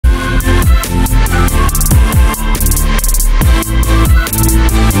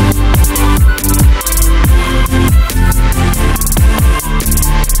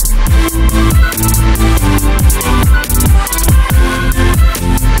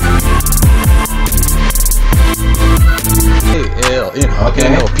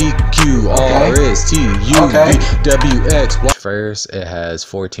QRSTUVWX. First, it has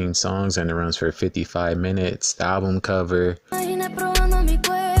 14 songs and it runs for 55 minutes. The album cover.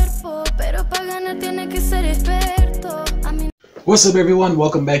 What's up, everyone?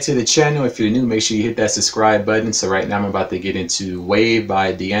 Welcome back to the channel. If you're new, make sure you hit that subscribe button. So right now I'm about to get into Wave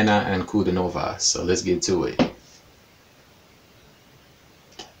by Diana and Ankudinova. So let's get to it.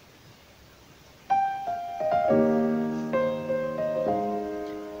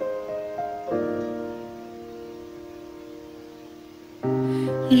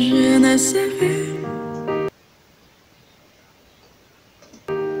 Je ne serai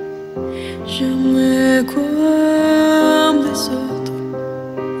jamais comme les autres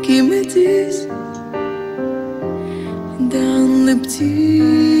qui me disent dans les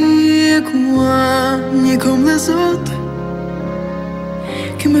petits coins, ni comme les autres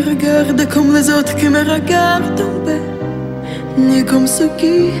qui me regardent comme les autres qui me regardent tomber, ni comme ceux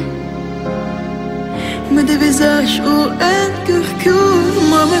qui me dévisagent ou un cœur court.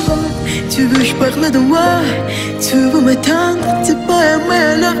 Maman, tu veux je parle de moi, tu veux m'étendre, tu pas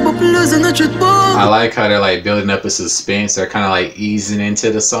aimer l'herbe plus un autre bord. I like how they're like building up a suspense. They're kind of like easing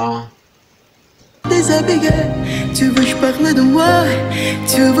into the song. Déshabillé, tu veux je parle de moi,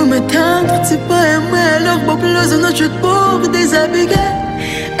 tu veux m'étendre, tu pas aimer l'herbe plus un autre bord. Déshabillé,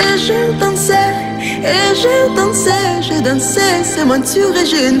 et je dansais, j'ai dansé, c'est m'aventure et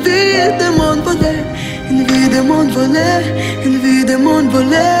j'ai une vie de monde volé. Une vie de monde volé, une vie de monde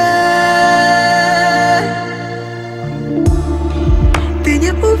volé. Ты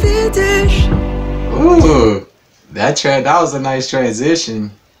не увидишь. Ooh, that was a nice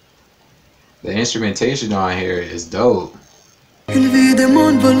transition. The instrumentation on here is dope. Une vie de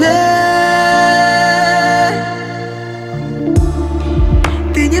monde volé.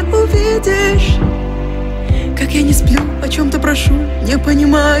 Ты не увидишь, как я не сплю, о чем-то прошу, не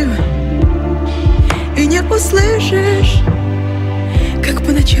понимаю. И не услышишь, как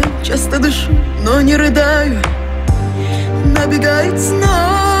по ночам часто дышу, но не рыдаю. Набегает снов,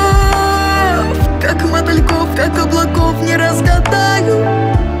 как мотыльков, как облаков, не разгадаю.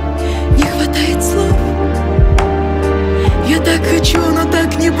 Не хватает слов. Я так хочу, но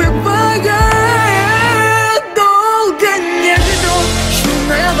так не бывает. Долго не жду,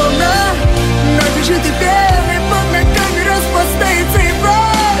 шумная волна набежит и белый под ногами распластается и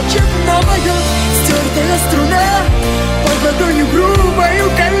плачет, но поет. Стертая струна под ладонью грубою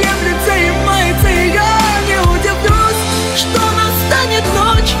колеблется и мается, и я не удивлюсь, что настанет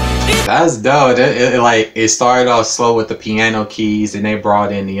ночь. That's dope. It started off slow with the piano keys, and they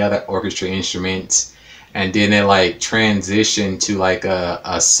brought in the other orchestra instruments, and then it like transitioned to like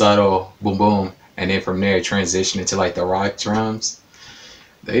a subtle boom boom, and then from there it transitioned into like the rock drums.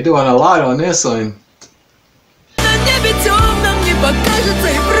 They doing a lot on this one. На небе темном не покажется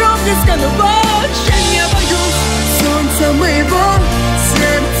и проблеска, но больше не боюсь солнца моего,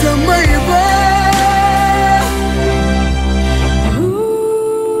 сердца моего.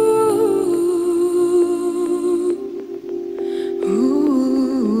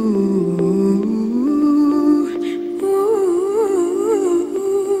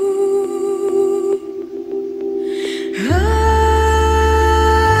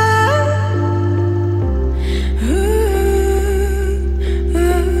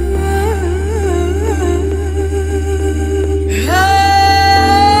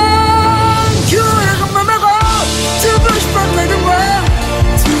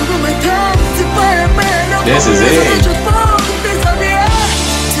 This is it.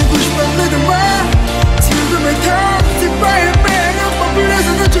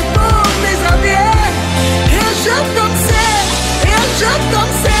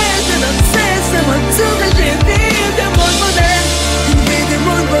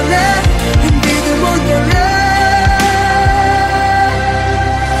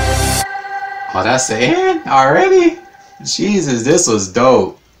 Oh, that's the end already? Jesus, this was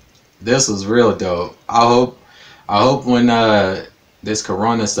dope. This was real dope. I hope when this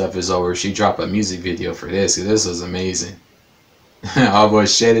Corona stuff is over, she drop a music video for this. Cause this was amazing. I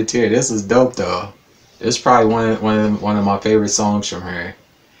almost shed a tear. This was dope though. It's probably one of my favorite songs from her.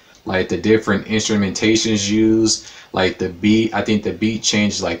 Like the different instrumentations used, like the beat. I think the beat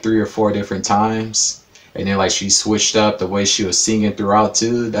changed like 3 or 4 different times, and then like she switched up the way she was singing throughout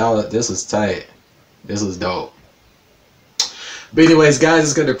too. This was tight. This was dope. But anyways, guys,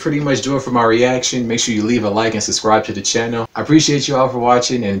 it's gonna pretty much do it for my reaction. Make sure you leave a like and subscribe to the channel. I appreciate you all for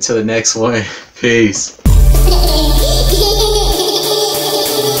watching, and until the next one, peace.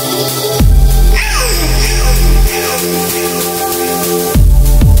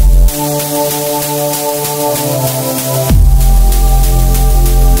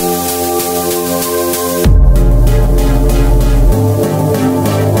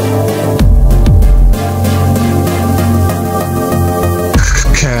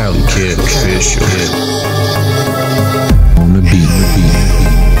 Official.